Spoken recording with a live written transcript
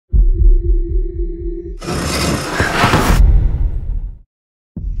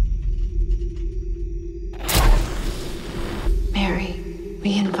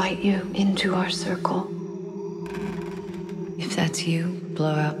invite you into our circle. If that's you,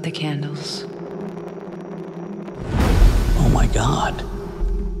 blow out the candles. Oh my God.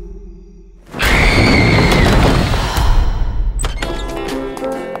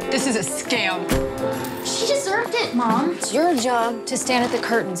 This is a scam. She deserved it, Mom. It's your job to stand at the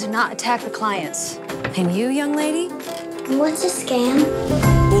curtains and not attack the clients. And you, young lady? What's a scam?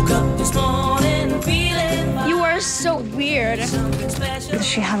 Woke up this morning feeling You are so weird. Does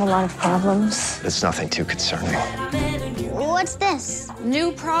she have a lot of problems? It's nothing too concerning. What's this?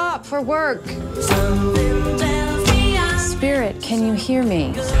 New prop for work. something tells me I'm Spirit, can you hear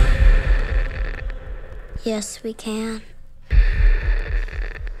me? Yes, we can.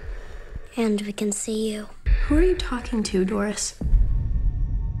 And we can see you. Who are you talking to, Doris?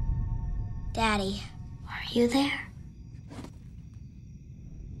 Daddy, are you there?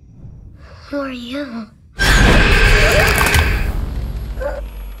 Who are you?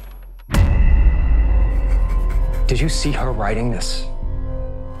 Did you see her writing this?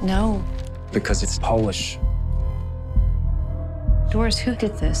 No. Because it's Polish. Doris, who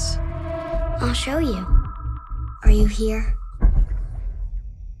did this? I'll show you. Are you here?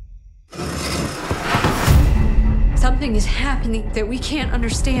 Something is happening that we can't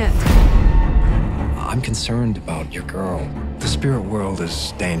understand. I'm concerned about your girl. The spirit world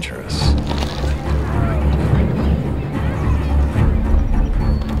is dangerous.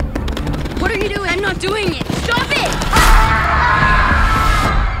 What are you doing? I'm not doing it. Stop it!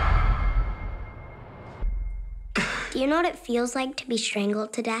 Do you know what it feels like to be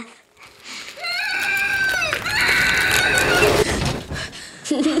strangled to death?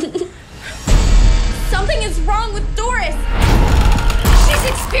 Something is wrong with Doris. She's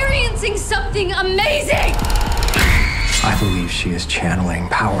experiencing something amazing. I believe she is channeling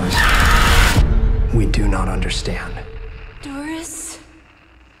powers we do not understand. Doris?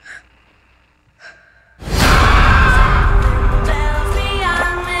 tells me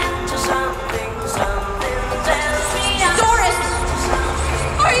I'm into something tells me I'm Doris!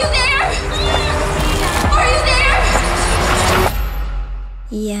 Are you there? Are you there?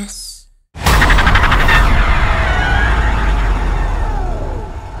 Yes.